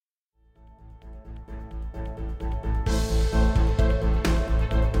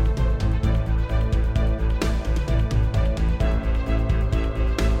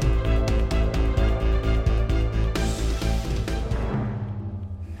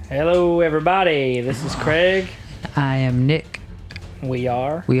Hello, everybody. This is Craig. I am Nick. We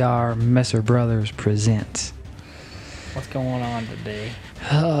are. We are Messer Brothers Presents. What's going on today?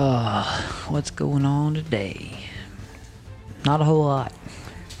 What's going on today? Not a whole lot.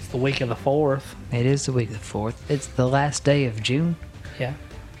 It's the week of the 4th. It is the week of the 4th. It's the last day of June, Yeah.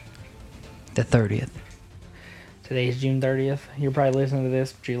 the 30th. Today's June 30th. You're probably listening to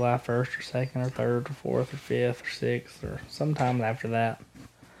this July 1st or 2nd or 3rd or 4th or 5th or 6th or sometime after that.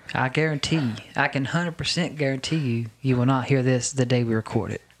 I guarantee, I can 100% guarantee you, you will not hear this the day we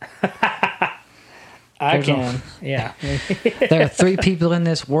record it. Yeah. There are 3 people in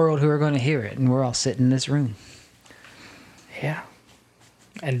this world who are going to hear it, and we're all sitting in this room. Yeah.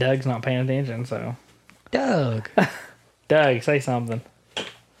 And Doug's not paying attention, so. Doug. Doug, say something.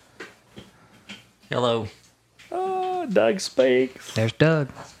 Hello. Oh, Doug speaks. There's Doug.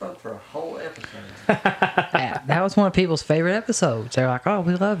 I spoke for a whole episode. Yeah, that was one of people's favorite episodes. They're like, oh,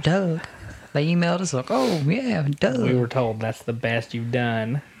 we love Doug. They emailed us like, oh, yeah, Doug. We were told that's the best you've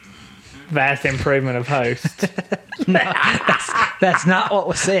done. Vast improvement of host. That's not what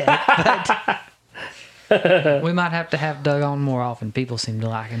was said. But we might have to have Doug on more often. People seem to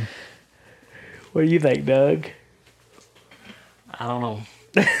like him. What do you think, Doug? I don't know.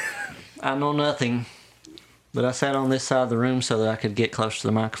 I know nothing. But I sat on this side of the room so that I could get close to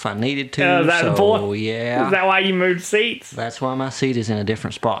the mic if I needed to. Is that the point? Yeah. Is that why you moved seats? That's why my seat is in a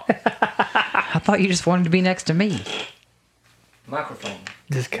different spot. I thought you just wanted to be next to me. Microphone.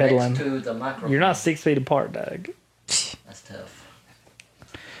 Just cuddling. Next to the microphone. You're not 6 feet apart, Doug. That's tough.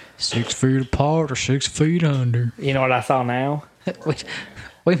 6 feet apart or 6 feet under. You know what I saw now?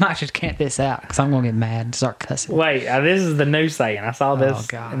 we might just camp this out because I'm going to get mad and start cussing. Wait, this is the new saying. I saw this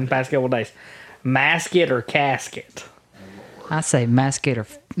God. in the past couple of days. Mask it or casket. I say masket or...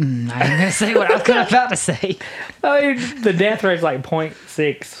 I ain't going to say what I was about to say. I mean, the death rate's like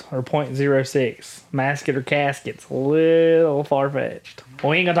 0.6 or 0.06. Mask it or casket's a little far-fetched.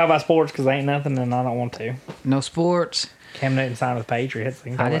 Well, we ain't going to talk about sports because ain't nothing and I don't want to. No sports. Cam Newton signed with the Patriots. So we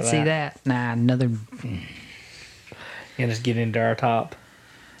can talk I did about see that. Nah, another... And just get into our top.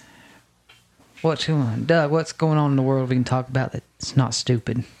 What's going on? Doug, what's going on in the world we can talk about that's not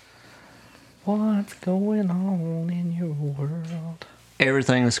stupid? What's going on in your world?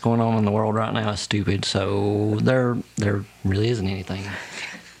 Everything that's going on in the world right now is stupid, so there really isn't anything.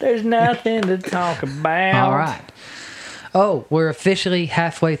 There's nothing to talk about. All right. Oh, we're officially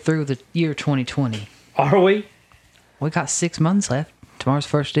halfway through the year 2020. Are we? We got 6 months left. Tomorrow's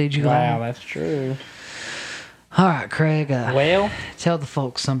first day of July. Wow, that's true. All right, Craig. Well, tell the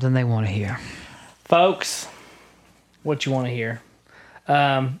folks something they want to hear. folks, what you want to hear?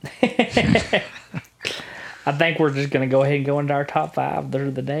 I think we're just going to go ahead and go into our top 5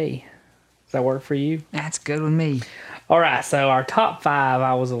 of the day. Does that work for you? That's good with me. All right, so our top 5,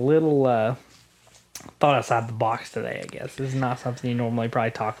 I was a little thought outside the box today, I guess. This is not something you normally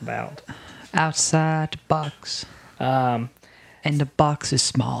probably talk about. Outside the box. And the box is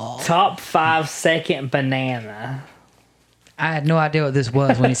small. Top 5 second banana. I had no idea what this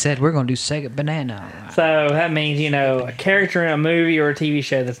was when he said we're going to do second banana. So that means, a character in a movie or a TV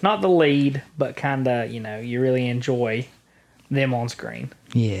show that's not the lead, but kind of, you really enjoy them on screen.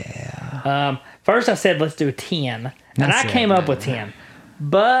 Yeah. First I said let's do a 10, and I came up with 10,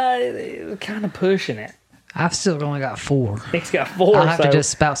 but it was kind of pushing it. I've still only got 4. Nick's got 4, I'll have to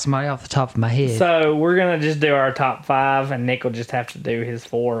just spout somebody off the top of my head. So we're going to just do our top 5, and Nick will just have to do his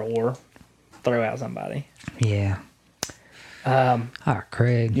 4 or throw out somebody. Yeah. All right,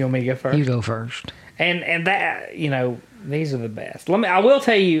 Craig. You want me to go first? You go first. And that, these are the best. I will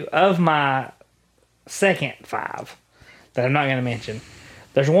tell you, of my second 5 that I'm not going to mention,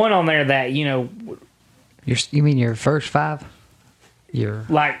 there's one on there that, You mean your first 5? Your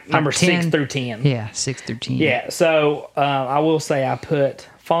like number 10? 6 through 10. Yeah, 6 through 10. Yeah, so I will say I put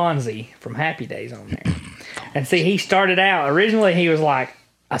Fonzie from Happy Days on there. And see, he started out, originally he was like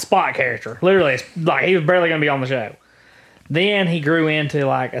a spot character. Literally, like he was barely going to be on the show. Then he grew into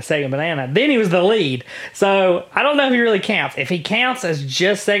like a second banana. Then he was the lead. So I don't know if he really counts. If he counts as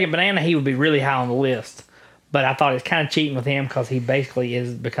just second banana, he would be really high on the list. But I thought it's kind of cheating with him because he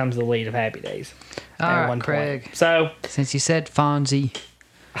basically becomes the lead of Happy Days. All right, Craig. So since you said Fonzie,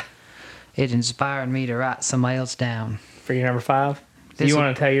 it inspired me to write somebody else down. for your number 5, do you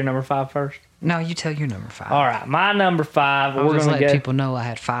want to tell your number 5 first? No, you tell your number 5. All right, my number 5. We're going to let people know I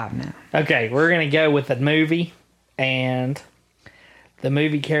had 5 now. Okay, we're going to go with a movie, and the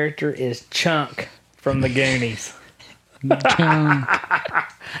movie character is Chunk from the Goonies.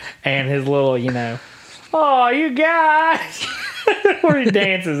 And his little, oh, you guys. where he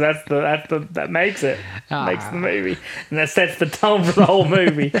dances. That makes it. Makes the movie. And that sets the tone for the whole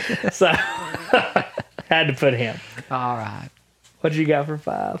movie. So had to put him. All right. What you got for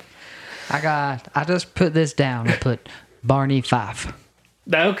 5? I just put this down. I put Barney Fife.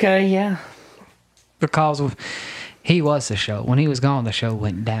 Okay, yeah. Because he was the show. When he was gone, the show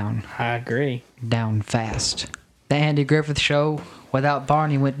went down. I agree. Down fast. The Andy Griffith Show without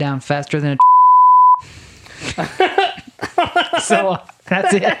Barney went down faster than a So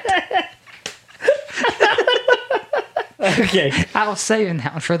that's it. Okay. I was saving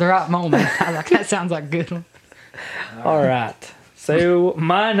that one for the right moment. I like that sounds like a good one. All right. So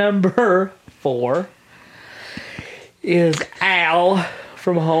my number 4 is Al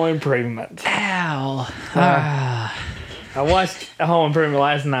from Home Improvement. Ow. I watched Home Improvement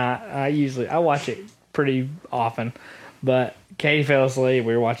last night. I watch it pretty often, but Katie fell asleep.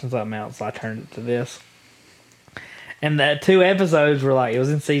 We were watching something else, so I turned it to this. And the 2 episodes were like, it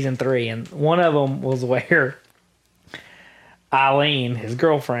was in season 3, and one of them was where Eileen, his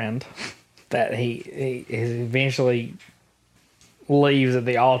girlfriend, that he eventually leaves at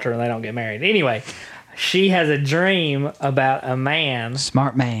the altar and they don't get married. Anyway, she has a dream about a man.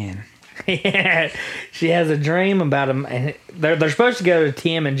 Smart man. Yeah, she has a dream about him, and they're supposed to go to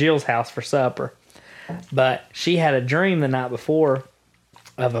Tim and Jill's house for supper, but she had a dream the night before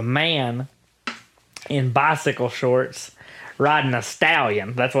of a man in bicycle shorts riding a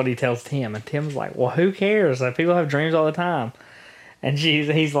stallion. That's what he tells Tim, and Tim's like, "Well, who cares? Like, people have dreams all the time." And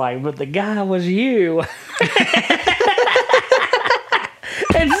he's like, "But the guy was you."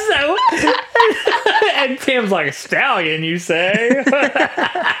 And so, and Tim's like, "A stallion, you say?"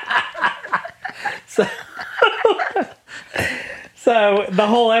 So the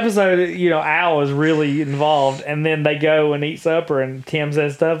whole episode, Al was really involved, and then they go and eat supper, and Tim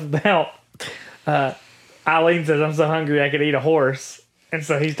says stuff about Eileen says, "I'm so hungry I could eat a horse," and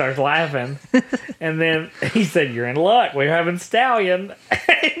so he starts laughing, and then he said, "You're in luck. We're having stallion,"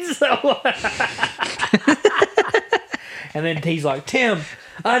 and so, and then he's like, "Tim,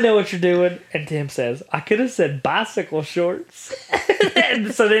 I know what you're doing," and Tim says, "I could have said bicycle shorts,"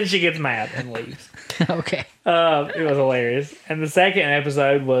 and so then she gets mad and leaves. Okay. It was hilarious. And the second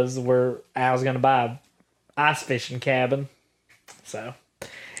episode was where Al's going to buy an ice fishing cabin. So,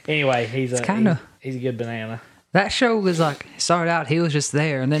 anyway, he's a good banana. That show was like, started out, he was just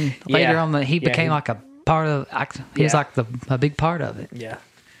there, and then later on, he became like a part of, he was like a big part of it. Yeah.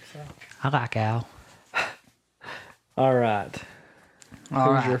 So. I like Al. All right.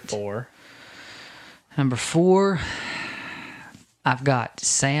 Who's your 4? Number 4, I've got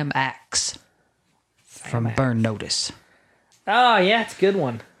Sam Axe from Burn Notice. Oh, yeah, it's a good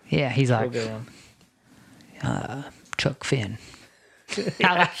one. Yeah, he's Real like good one. Chuck Finn.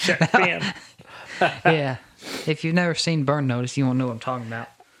 Yeah, Chuck Finn. Yeah. If you've never seen Burn Notice, you won't know what I'm talking about.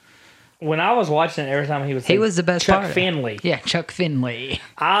 When I was watching it, every time he was the best Chuck part. Finley. Yeah, Chuck Finley.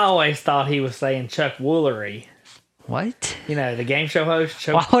 I always thought he was saying Chuck Woolery. What? The game show host.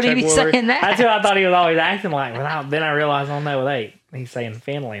 Chuck, Why would he be Woolery. saying that? That's what I thought he was always acting like. But then I realized, oh no, he's saying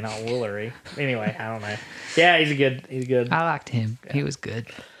Finley, not Woolery. Anyway, I don't know. Yeah, he's good. I liked him. Yeah. He was good.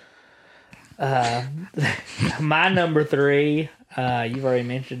 My number 3, you've already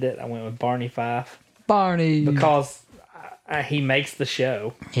mentioned it. I went with Barney Fife. Barney. Because he makes the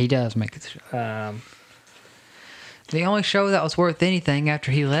show. He does make the show. The only show that was worth anything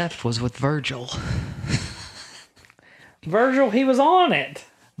after he left was with Virgil. Virgil, he was on it.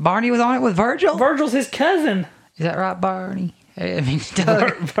 Barney was on it with Virgil? Virgil's his cousin. Is that right, Barney? I mean,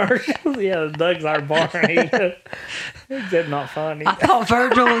 Doug. Virgil, yeah, Doug's our Barney. Except not funny. I thought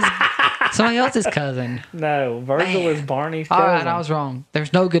Virgil was somebody else's cousin. No, Virgil is Barney's cousin. All right, I was wrong.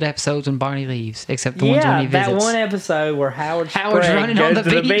 There's no good episodes when Barney leaves, except the ones when he visits. that one episode where Howard's running goes on to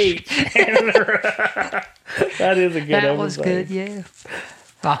the beach. That is a good episode. That was good, yeah.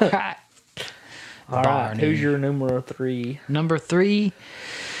 All right. All right, who's your number 3? Number 3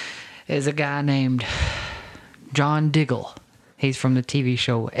 is a guy named John Diggle. He's from the TV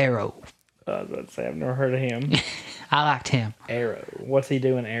show Arrow. I was about to say, I've never heard of him. I liked him. Arrow. What's he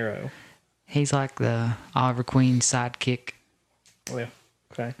doing, Arrow? He's like the Oliver Queen sidekick. Well,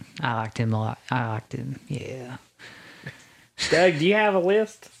 okay. I liked him a lot. I liked him, yeah. Doug, do you have a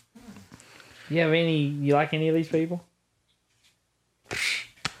list? You like any of these people?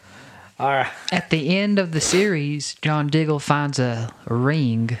 All right. At the end of the series, John Diggle finds a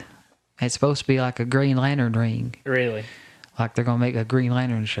ring. It's supposed to be like a Green Lantern ring. Really? Like they're going to make a Green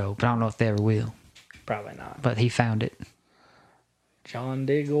Lantern show, but I don't know if they ever will. Probably not. But he found it. John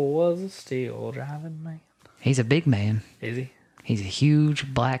Diggle was a steel driving man. He's a big man. Is he? He's a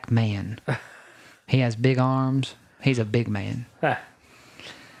huge black man. He has big arms. He's a big man.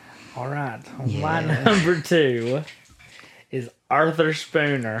 All right. My number 2 is Arthur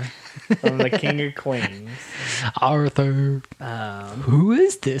Spooner from The King of Queens. Arthur. Who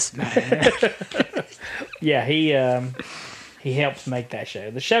is this man? Yeah, he helps make that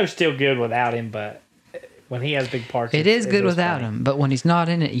show. The show's still good without him, but when he has big parts, It is good just without funny. him, but when he's not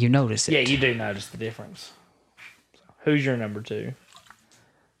in it, you notice it. Yeah, you do notice the difference. Who's your number 2?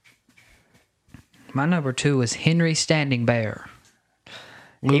 My number 2 is Henry Standing Bear.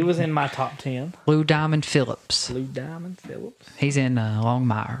 He was in my top 10. Lou Diamond Phillips. Lou Diamond Phillips. He's in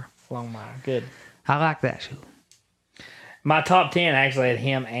Longmire. Longmire. Good. I like that show. My top 10 actually had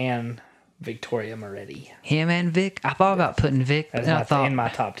him and Victoria Moretti. Him and Vic. I thought about putting Vic, but That's then I in thought my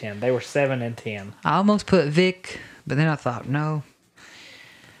top 10. They were 7 and 10. I almost put Vic, but then I thought no.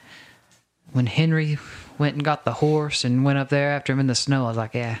 When Henry went and got the horse and went up there after him in the snow, I was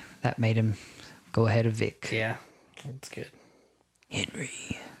like, yeah, that made him go ahead of Vic. Yeah, that's good. Henry.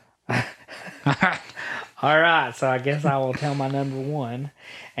 All right, so I guess I will tell my number 1.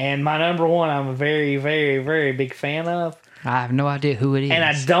 And my number 1 I'm a very, very, very big fan of. I have no idea who it is. And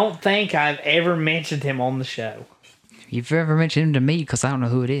I don't think I've ever mentioned him on the show. You've ever mentioned him to me because I don't know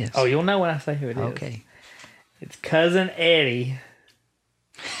who it is. Oh, you'll know when I say who it is. Okay. It's Cousin Eddie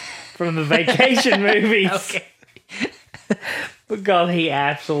from the Vacation movies. Okay. Because he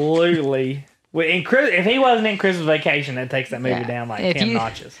absolutely... If he wasn't in Christmas Vacation, that takes that movie down like If 10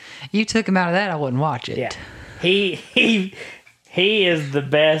 notches. You took him out of that, I wouldn't watch it. Yeah. He is the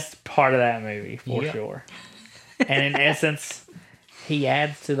best part of that movie, for Yep. sure. And in essence, he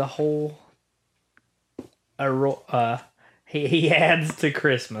adds to the whole... he adds to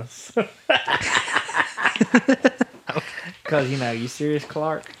Christmas. Because, you serious,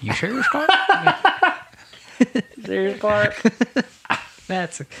 Clark? You sure, Scott? Serious, Clark? I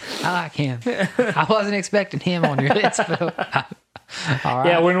like him. I wasn't expecting him on your list, but all right.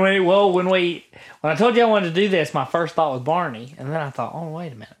 Yeah, when I told you I wanted to do this, my first thought was Barney, and then I thought, oh,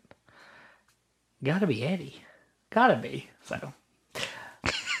 wait a minute, gotta be Eddie, gotta be. So,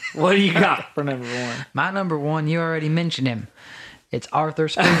 what do you got for number 1? My number 1, you already mentioned him. It's Arthur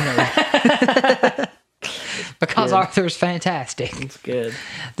Spooner. Because Good. Arthur's fantastic. It's good.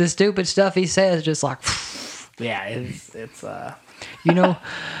 The stupid stuff he says, just like, Yeah, it's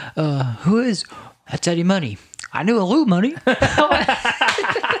who is? That's Eddie Money. I knew a Lou Money.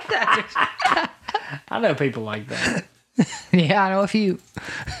 I know people like that. Yeah, I know a few.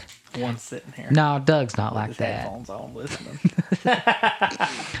 One sitting here. No, Doug's not like His that. headphones on listening.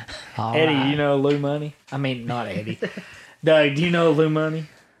 All Eddie, right. you know Lou Money? I mean, not Eddie. Doug, do you know Lou Money?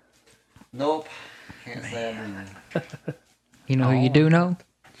 Nope. Can't say I do. You know who you do know?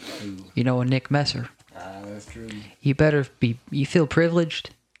 Who? You know a Nick Messer. That's true. You better be. You feel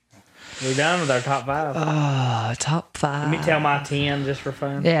privileged. We're done with our top 5. Top 5. Let me tell my 10 just for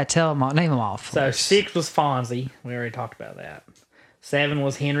fun. Yeah, tell them all. Name them off. So 6 was Fonzie. We already talked about that. 7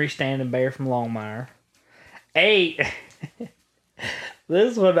 was Henry Standing Bear from Longmire. 8.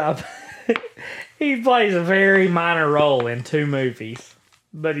 This one, he plays a very minor role in 2 movies,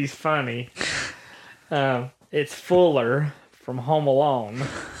 but he's funny. It's Fuller from Home Alone.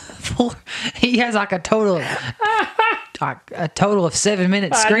 He has like a total of 7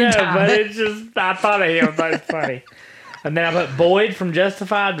 minutes screen I know, time. but it's just, I thought of him. I thought it's funny. And then I put Boyd from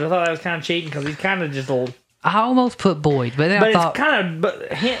Justified, but I thought that was kind of cheating because he's kind of just a little... I almost put Boyd, but then But I it's thought kind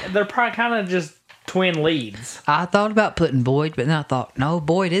of... They're probably kind of just twin leads. I thought about putting Boyd, but then I thought no,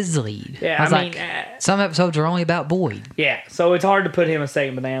 Boyd is the lead. Yeah, was I like, mean, some episodes are only about Boyd. Yeah, so it's hard to put him a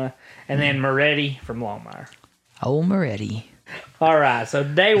second banana. And then Moretti from Longmire. Oh, Moretti. All right, so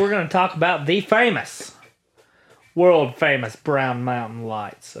today we're going to talk about the famous, world famous Brown Mountain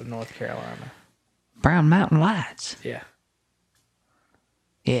Lights of North Carolina. Brown Mountain Lights. Yeah.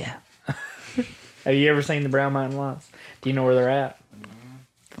 Yeah. Have you ever seen the Brown Mountain Lights? Do you know where they're at?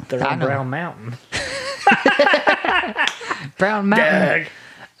 They're I on know. Brown Mountain. Brown Mountain. Doug.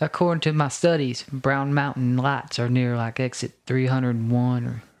 According to my studies, Brown Mountain Lights are near like exit 301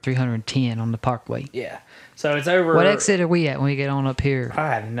 or 310 on the Parkway. Yeah. So it's over... What exit are we at when we get on up here?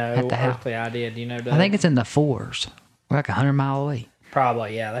 I have no At the house. earthly idea. Do you know, Doug? I think it's in the 4s. We're like 100 mile away.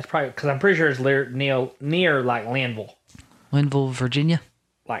 Probably, yeah. That's probably... Because I'm pretty sure it's near like Linville. Linville, Virginia.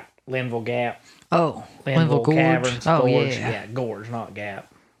 Like Linville Gap. Oh, Linville Gorge. Caverns. Oh, Gorge. yeah. Yeah, Gorge, not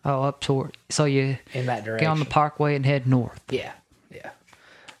Gap. Oh, up toward. So you In that direction. get on the Parkway and head north. Yeah, yeah.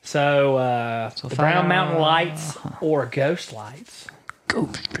 So, the if Brown I- Mountain Lights or Ghost Lights,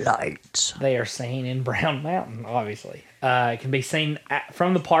 Ghost lights. they are seen in Brown Mountain, obviously. It can be seen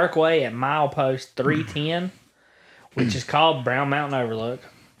from the Parkway at milepost 310, which is called Brown Mountain Overlook,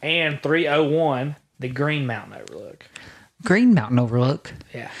 and 301, the Green Mountain Overlook. Green Mountain overlook.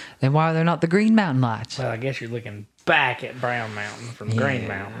 Yeah. Then why are there not the Green Mountain lights? Well, I guess you're looking back at Brown Mountain from Green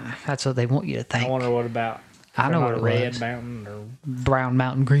Mountain. That's what they want you to think. I wonder what about I know what it Red was. Mountain or Brown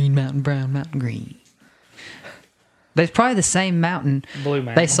Mountain, Green Mountain, Brown Mountain, Green. They're probably the same mountain. Blue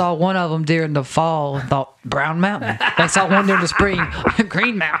Mountain. They saw one of them during the fall and thought, Brown Mountain. They saw one during the spring,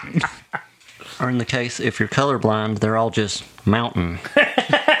 Green Mountain. Or in the case, if you're colorblind, they're all just mountain.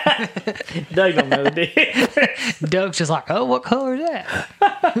 Doug don't know the difference. Doug's just like, oh, what color is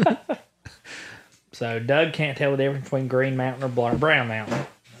that? So Doug can't tell the difference between Green Mountain or Brown Mountain.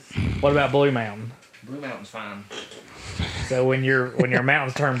 What about Blue Mountain? Blue Mountain's fine. So when your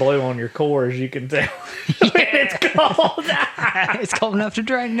mountains turn blue on your cores, you can tell when it's cold. It's cold enough to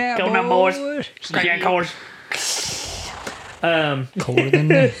drink now, Cold enough, boys. Drink that cores. Colder than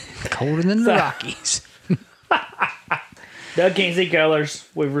the Rockies. Doug can't see colors.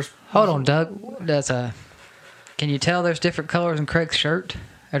 Hold on, Doug. Can you tell there's different colors in Craig's shirt?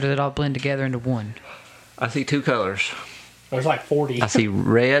 Or does it all blend together into one? I see two colors. There's like 40. I see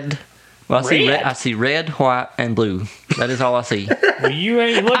red. Well, Red? I see red, white, and blue. That is all I see. Well, you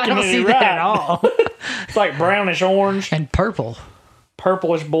ain't looking I don't at see it that right. at all. It's like brownish orange, And purple.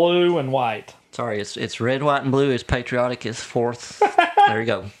 purplish blue, and white. Sorry, it's red, white, and blue. It's patriotic. It's fourth. There you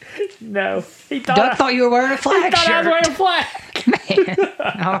go. No, he thought Doug thought you were wearing a he flag thought I was shirt. wearing a flag. Man.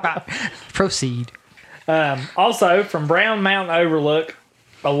 All right. Proceed. Also, from Brown Mountain Overlook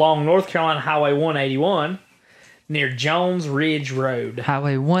along North Carolina Highway 181 near Jones Ridge Road.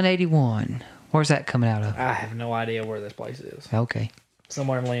 Highway 181. Where's that coming out of? I have no idea where this place is. Okay.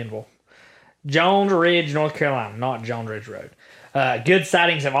 Somewhere in Linville. Jones Ridge, North Carolina, not Jones Ridge Road. Good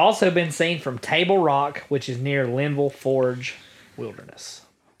sightings have also been seen from Table Rock, which is near Linville Forge Wilderness.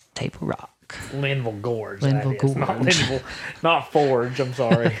 Table Rock. Linville Gorge. Linville that is. Not Gorge. Linville, not Forge. I'm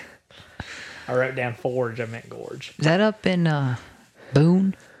sorry. I wrote down Forge. I meant Gorge. Is that up in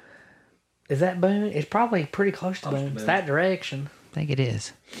Boone? Is that Boone? It's probably pretty close to Boone. It's that direction. I think it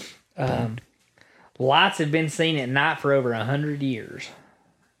is. Lights have been seen at night for over 100 years.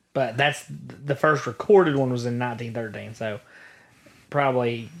 But that's the first recorded one was in 1913. So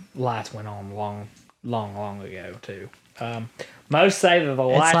probably lights went on long ago too. Most say that the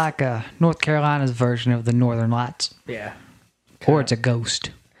lights... It's like North Carolina's version of the Northern Lights. Yeah. Or it's a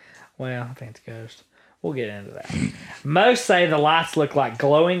ghost. Well, I think it's a ghost. We'll get into that. Most say the lights look like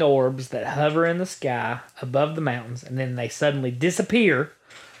glowing orbs that hover in the sky above the mountains, and then they suddenly disappear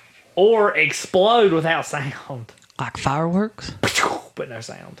or explode without sound. Like fireworks? But no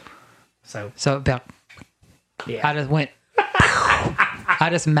sound. So, So about... yeah. I just went... I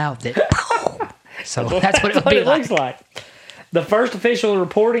just mouthed it. So that's what it would be it like. looks like. The first official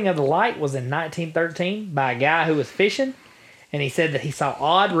reporting of the light was in 1913 by a guy who was fishing, and he said that he saw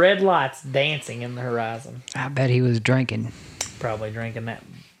odd red lights dancing in the horizon. I bet he was drinking. Probably drinking that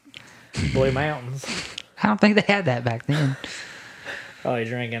Blue Mountains. I don't think they had that back then. Probably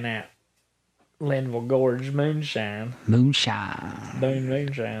drinking that Linville Gorge moonshine. Moonshine.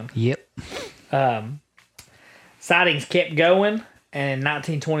 Moonshine. Yep. Sightings kept going, and in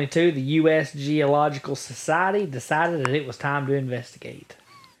 1922, the U.S. Geological Society decided that it was time to investigate.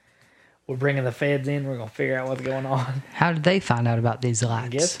 We're bringing the feds in. We're going to figure out what's going on. How did they find out about these lights? I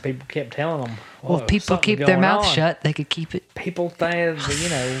guess people kept telling them. Well, if people keep their mouth shut, they could keep it. People think,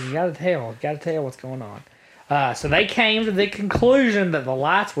 you got to tell what's going on. So they came to the conclusion that the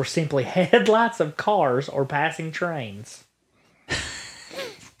lights were simply headlights of cars or passing trains.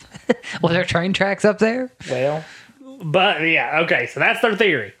 Well, there are train tracks up there? Well, but yeah, okay, so that's their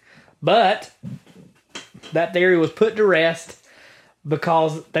theory. But that theory was put to rest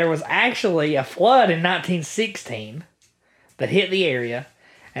because there was actually a flood in 1916 that hit the area,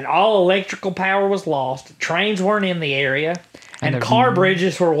 and all electrical power was lost. Trains weren't in the area, and there's car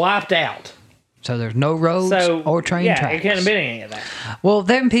bridges were wiped out. So there's no roads or train yeah, tracks. it couldn't have been any of that. Well,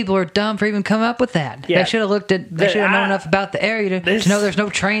 them people are dumb for even coming up with that. Yeah. They should have looked at. They should have known enough about the area to know there's no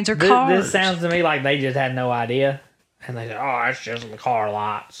trains or cars. This sounds to me like they just had no idea, and they said, "Oh, it's just the car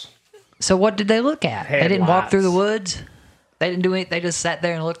lights." So what did they look at? They didn't walk through the Headlights. woods. They didn't do anything. They just sat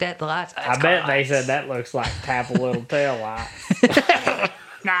there and looked at the lights. I bet they said that looks like tap a little tail lights.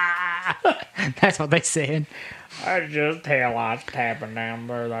 Nah, that's what they said. That's just tail lights tapping down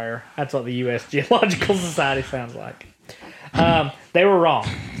there. That's what the U.S. Geological Society sounds like. They were wrong.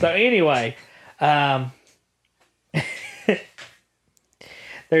 So anyway, there's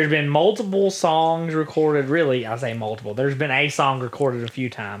been multiple songs recorded. Really, I say multiple. There's been a song recorded a few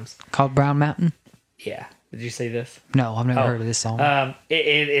times. Called Brown Mountain. Yeah. Did you see this? No, I've never heard of this song.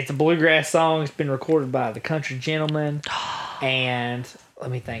 It's a bluegrass song. It's been recorded by the Country Gentlemen. And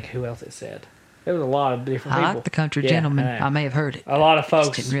let me think who else it said. There was a lot of different I people. like the Country Yeah, Gentleman. I know. I may have heard it. A lot of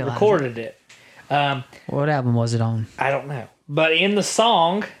folks didn't realize recorded it. What album was it on? I don't know. But in the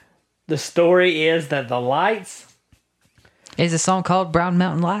song, the story is that the lights, Is the song called Brown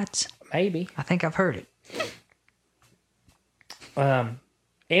Mountain Lights? maybe, I think I've heard it.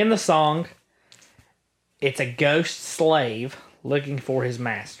 in the song, it's a ghost slave looking for his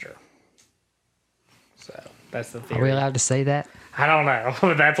master. So that's the Are we theory. allowed to say that? I don't know,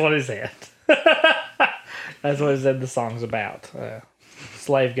 but that's what it said. That's what it said the song's about.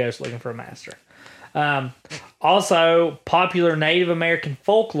 Slave ghost looking for a master. Also, popular Native American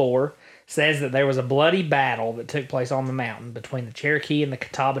folklore says that there was a bloody battle that took place on the mountain between the Cherokee and the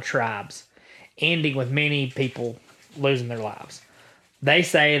Catawba tribes, ending with many people losing their lives. They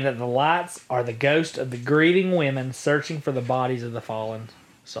say that the lights are the ghost of the grieving women searching for the bodies of the fallen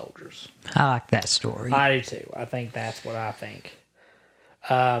soldiers. I like that story. I do too. I think that's what I think.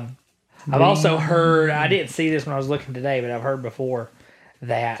 I've also heard, I didn't see this when I was looking today, but I've heard before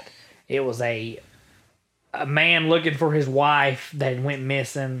that it was a man looking for his wife that went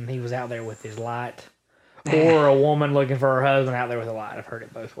missing. He was out there with his light. Or a woman looking for her husband out there with a light. I've heard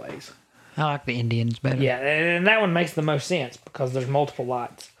it both ways. I like the Indians better. Yeah, and that one makes the most sense because there's multiple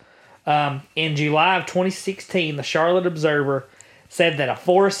lights. In July of 2016, the Charlotte Observer said that a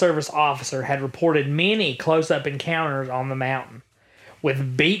Forest Service officer had reported many close-up encounters on the mountain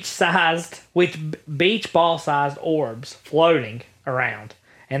with beach ball-sized orbs floating around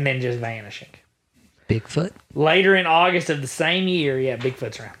and then just vanishing. Bigfoot. Later in August of the same year, yeah,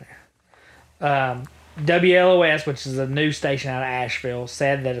 Bigfoot's around there. WLOS, which is a news station out of Asheville,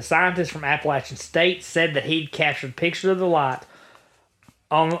 said that a scientist from Appalachian State said that he'd captured pictures of the light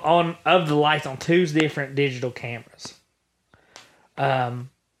of the lights on two different digital cameras.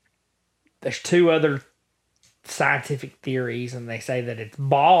 There's two other scientific theories, and they say that it's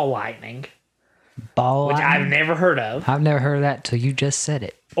ball lightning, Ball which lightning? I've never heard of, I've never heard of that till you just said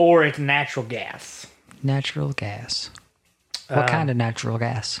it. or it's natural gas. Natural gas. What kind of natural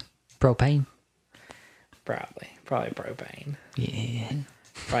gas? Propane? Probably propane. Yeah.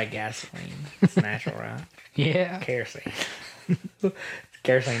 Probably gasoline. It's natural, right? Yeah. Kerosene.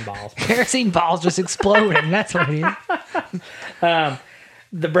 Kerosene balls. Kerosene balls just exploding. That's what it is.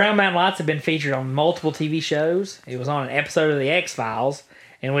 The Brown Mountain Lights have been featured on multiple TV shows. It was on an episode of The X-Files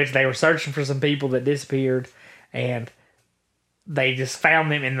in which they were searching for some people that disappeared, and they just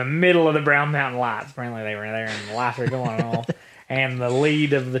found them in the middle of the Brown Mountain Lights. Apparently they were there and the lights were going off. And the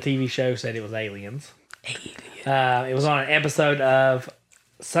lead of the TV show said it was aliens. It was on an episode of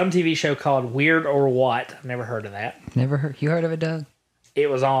some TV show called Weird or What. I've never heard of that. Never heard. You heard of it, Doug? It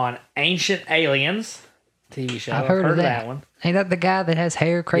was on Ancient Aliens TV show. I've heard of that one. Ain't that the guy that has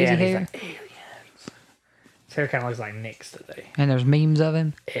hair, crazy Yeah, and he's hair? like, aliens. His hair kind of looks like Nick's today. And there's memes of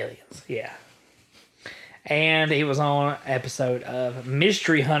him? Aliens, yeah. And he was on an episode of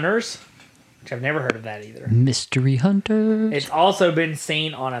Mystery Hunters, which I've never heard of that either. Mystery Hunters. It's also been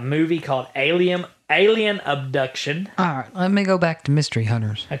seen on a movie called Alien Abduction. All right, let me go back to Mystery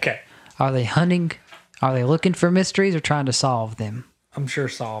Hunters. Okay, Are they hunting? Are they looking for mysteries or trying to solve them? I'm sure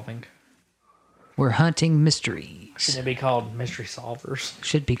solving. We're hunting mysteries. Should it be called Mystery Solvers?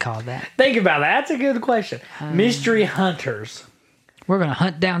 Should be called that. Think about that. That's a good question. Mystery Hunters. We're going to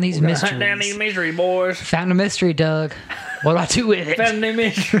hunt down these mysteries. Hunt down these mystery boys. Found a mystery, Doug. What do I do with it? Found a new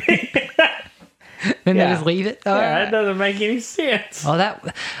mystery. Then Yeah. they just leave it? All Yeah, right. that doesn't make any sense. Well,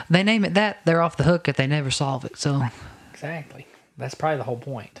 that they name it that, they're off the hook if they never solve it. So, Exactly. That's probably the whole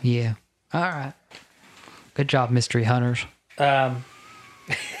point. yeah. All right. Good job, Mystery Hunters.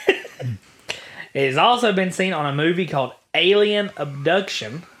 It has also been seen on a movie called Alien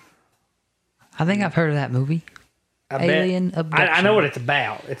Abduction. I think I've heard of that movie. I bet- Alien Abduction. I know what it's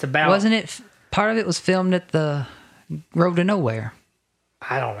about. It's about. Wasn't it? Part of it was filmed at the Road to Nowhere.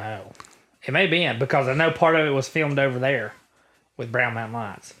 I don't know. It may be because I know part of it was filmed over there with Brown Mountain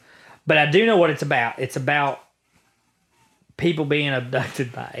Lights. But I do know what it's about. It's about people being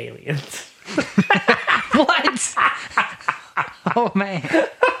abducted by aliens. What? Oh man.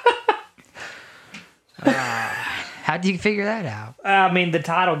 How'd you figure that out? I mean, the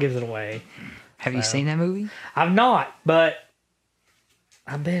title gives it away. Have you seen that movie? I've not, but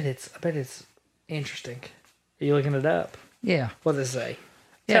I bet it's interesting. Are you looking it up? Yeah. What does it say?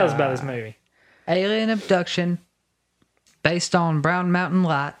 Tell us about this movie. Alien Abduction, based on Brown Mountain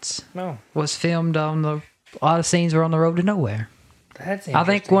Lights, No, was filmed on the. A lot of scenes were on the Road to Nowhere. that's interesting. I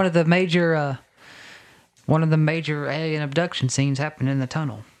think one of the major alien abduction scenes happened in the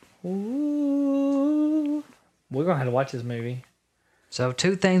tunnel. Ooh. We're gonna have to watch this movie. So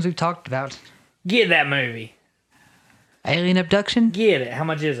 2 things we've talked about: Get that movie. alien abduction. Get it. How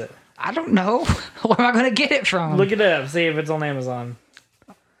much is it? I don't know. Where am I going to get it from? Look it up. See if it's on Amazon.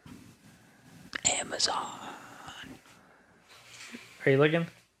 Amazon. Are you looking?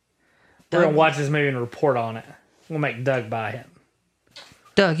 We're gonna watch this movie and report on it. We'll make Doug buy it.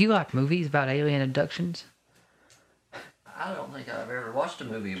 Doug, you like movies about alien abductions? I don't think I've ever watched a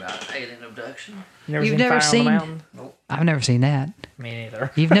movie about alien abduction. You've never Fire on seen- the Mountain? I've never seen that. Me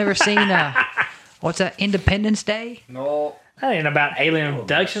neither. You've never seen what's that? Independence Day? No. That ain't about alien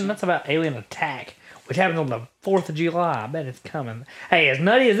abduction. That's about alien attack, which happens on the 4th of July. I bet it's coming. Hey, as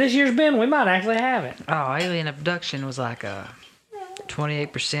nutty as this year's been, we might actually have it. Oh, alien abduction was like a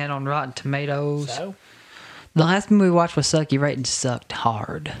 28% on Rotten Tomatoes. So, The last movie we watched was Sucky Rating sucked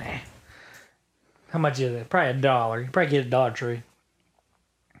hard. how much is it? Probably $1. You probably get it at Dollar Tree.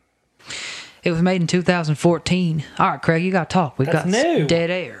 It was made in 2014. All right, Craig, you got to talk. We've That's got new. Dead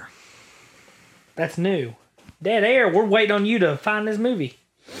Air. That's new. Dead Air. We're waiting on you to find this movie.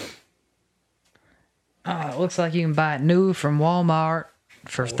 It looks like you can buy it new from Walmart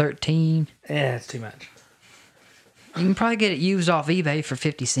for $13. Yeah, it's too much. You can probably get it used off eBay for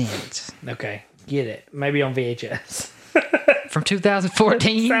 50 cents. Okay, get it. Maybe on VHS. From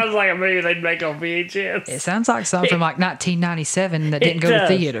 2014. Sounds like a movie they'd make on VHS. It sounds like something from like 1997 that didn't It go to does.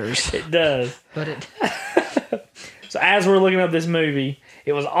 theaters. It does. But it So as we're looking up this movie,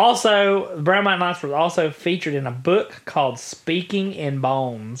 it was also Brown Mountain Nights was also featured in a book called Speaking in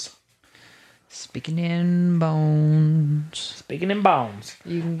Bones. Speaking in Bones. Speaking in Bones.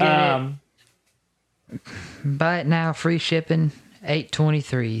 You can get it. Buy it now, free shipping.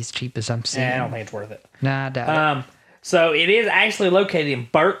 $8.23 is cheap as I'm seeing. I don't think it's worth it. Nah, I doubt it. So it is actually located in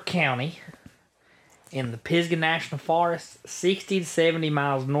Burke County in the Pisgah National Forest, 60 to 70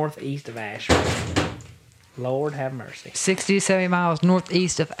 miles northeast of Asheville. Lord have mercy. 60 to 70 miles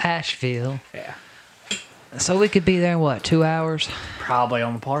northeast of Asheville. Yeah. So we could be there in what, 2 hours? Probably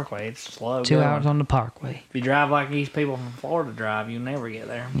on the parkway. It's slow. 2 going. hours on the parkway. If you drive like these people from Florida drive, you'll never get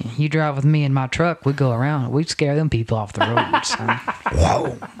there. You drive with me in my truck, we go around. We scare them people off the road. So.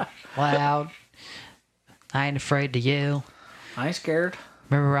 Whoa. Loud. I ain't afraid to yell. I ain't scared.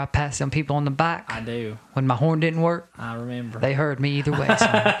 Remember I passed some people on the bike I do. when my horn didn't work? I remember. They heard me either way. So.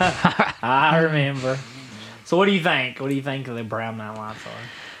 I remember. So what do you think? What do you think of the Brown Mountain Lights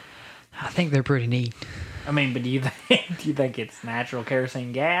are? I think they're pretty neat. I mean, but do you think it's natural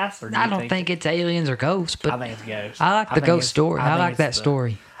kerosene gas, or do I you don't think it's aliens or ghosts, but I think it's ghosts. I like the think ghost it's- story. I think like it's that the-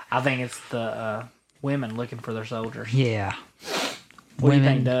 story. I think it's the women looking for their soldiers. Yeah. What do you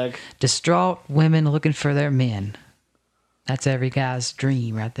think, Doug? Distraught women looking for their men. That's every guy's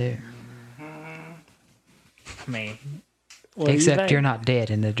dream right there. I mean, what do you Except think? you're not dead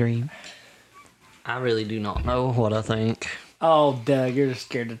in the dream. I really do not know what I think. Oh, Doug, you're just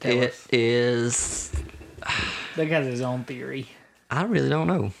scared to tell It us. is. Doug has his own theory. I really don't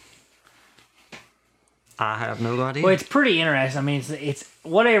know. I have no idea. Well, it's pretty interesting. I mean, it's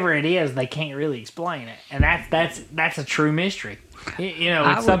whatever it is, they can't really explain it, and that's a true mystery. You know,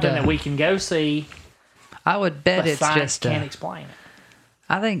 I it's would, something that we can go see, I would bet but it's science just. can't explain it.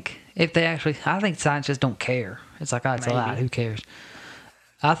 I think if they actually, I think science just don't care. It's like, oh, it's a lie. Maybe. Who cares?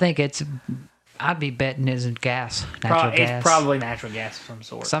 I think it's. I'd be betting it's gas, natural gas. It's probably natural gas of some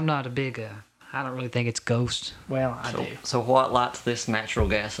sort. So I'm not a big. I don't really think it's ghosts. Well, I do. So what lights this natural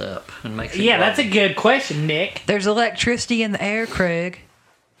gas up and makes it Yeah, that's a glow? good question, Nick. There's electricity in the air, Craig.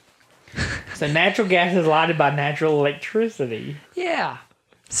 So natural gas is lighted by natural electricity. Yeah.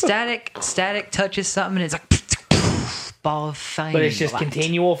 Static touches something and it's like ball of flame. But it's just light.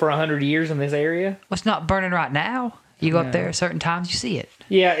 continual for 100 years in this area? Well, it's not burning right now. You go up there at certain times, you see it.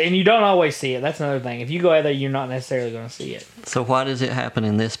 Yeah, and you don't always see it. That's another thing. If you go out there, you're not necessarily going to see it. So why does it happen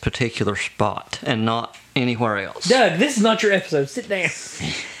in this particular spot and not anywhere else? Doug, this is not your episode. Sit down.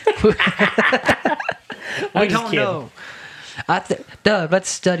 We don't know. Doug, let's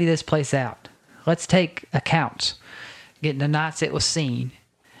study this place out. Let's take accounts. Get the nights it was seen.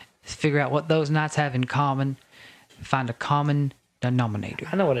 Figure out what those nights have in common. Find a common denominator.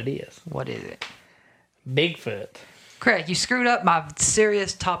 I know what it is. What is it? Bigfoot. Craig, you screwed up my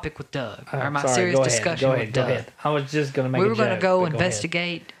serious topic with Doug. Or my Sorry, serious go ahead, discussion go ahead, with go Doug. ahead. I was just going to make We a were joke. going to go but ahead.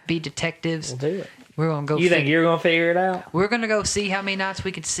 investigate, be detectives. We'll do it. We're going to go. You think you're going to figure it out? We're going to go see how many nights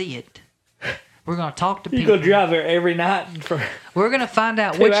we can see it. We're going to talk to You people. go drive there every night for We're going to find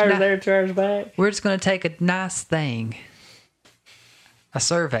out 2 which hours night. there, 2 hours back? We're just going to take a nice thing, a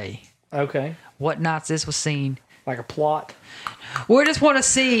survey. Okay. What nights this was seen. Like a plot. We just want to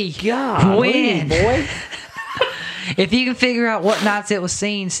see God, when. boy. If you can figure out what nights it was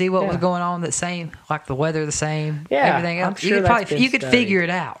seen, see what was going on the same, like the weather the same, Yeah, everything I'm else. sure you could that's been you could studied. figure it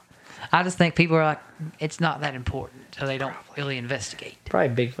out. I just think people are like, it's not that important, so they don't really investigate.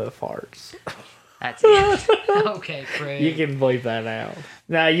 Probably Bigfoot farts. That's it. Okay, Craig. You can bleep that out.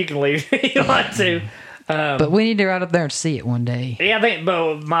 No, you can leave if you want to. But we need to ride up there and see it one day. Yeah, I think,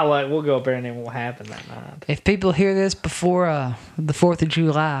 but with my luck, we'll go up there and it won't happen that night. If people hear this before the 4th of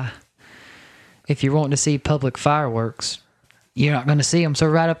July, if you're wanting to see public fireworks, you're not going to see them. So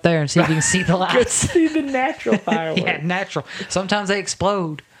right up there and see if you can see the Go lights. see the natural fireworks. Yeah, natural. Sometimes they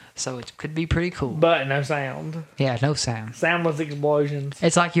explode, so it could be pretty cool. But no sound. Yeah, no sound. Soundless explosions.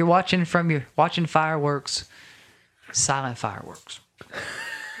 It's like you're watching fireworks, silent fireworks.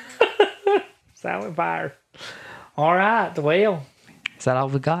 Silent fire. All right, well, Is that all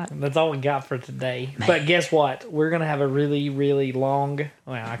we got? that's all we got for today. But guess what? We're going to have a really, really long...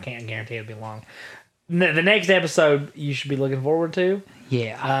 Well, I can't guarantee it'll be long. The next episode you should be looking forward to.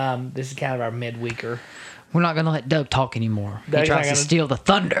 Yeah. This is kind of our midweeker. We're not going to let Doug talk anymore. Doug's He not tries to gonna- steal the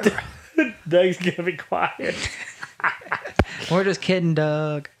thunder. Doug's going to be quiet. We're just kidding,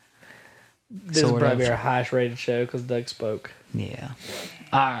 Doug. This Sort is probably of. our highest rated show because Doug spoke. Yeah.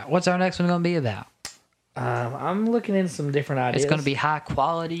 All right. What's our next one going to be about? I'm looking into some different ideas. It's going to be high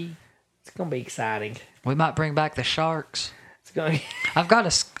quality. It's going to be exciting. We might bring back the sharks. It's going to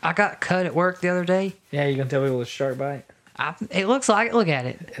I got cut at work the other day. Yeah, you going to tell people it's shark bite? It looks like, look at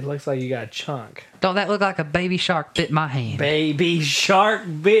it. It looks like you got a chunk. Don't that look like a baby shark bit my hand? Baby shark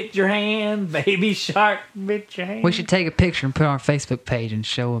bit your hand. Baby shark bit your hand. We should take a picture and put it on our Facebook page and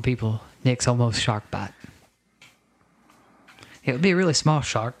show people Nick's almost shark bite. It would be a really small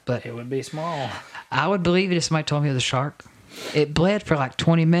shark, but It would be small. I would believe it if somebody told me it was a shark. It bled for like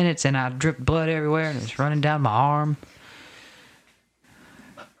 20 minutes and I dripped blood everywhere and it was running down my arm.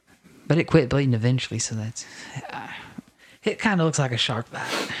 But it quit bleeding eventually, so that's... It kind of looks like a shark bite.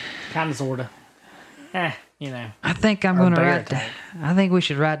 Kind of, sort of. You know. I think I'm Or going to bear ride... attack. I think we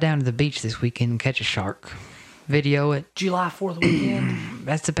should ride down to the beach this weekend and catch a shark. Video it. July 4th weekend.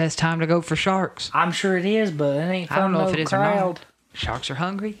 That's the best time to go for sharks. I'm sure it is, but it ain't fun. I don't know no if it is crowd. or not. Sharks are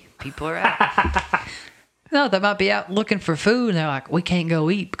hungry. People are out. No, they might be out looking for food, and they're like, we can't go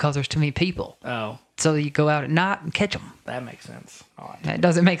eat because there's too many people. Oh, So you go out at night and catch them. that makes sense. All right. That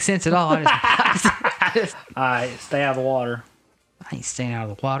doesn't make sense at all. I All right, stay out of the water. ain't staying out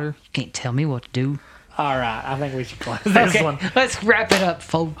of the water. You can't tell me what to do. All right, I think we should close this Okay, one. let's wrap it up,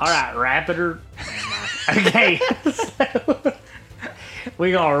 folks. All right, wrap it or... Okay. So,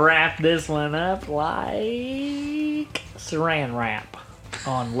 we're going to wrap this one up like saran wrap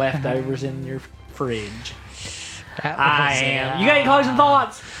on leftovers in your fridge. That I was, am. You got any closing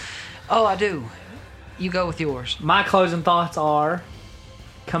thoughts? Oh, I do. You go with yours. My closing thoughts are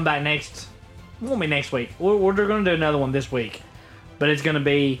come back next... It won't be next week. We're going to do another one this week. But it's going to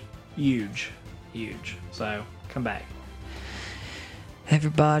be huge. Huge. So, come back.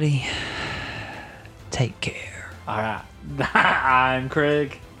 Everybody, take care. All right. I'm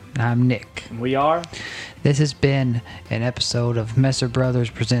Craig. I'm Nick. And we are. This has been an episode of Messer Brothers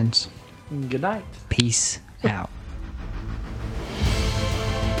Presents. Good night. Peace out.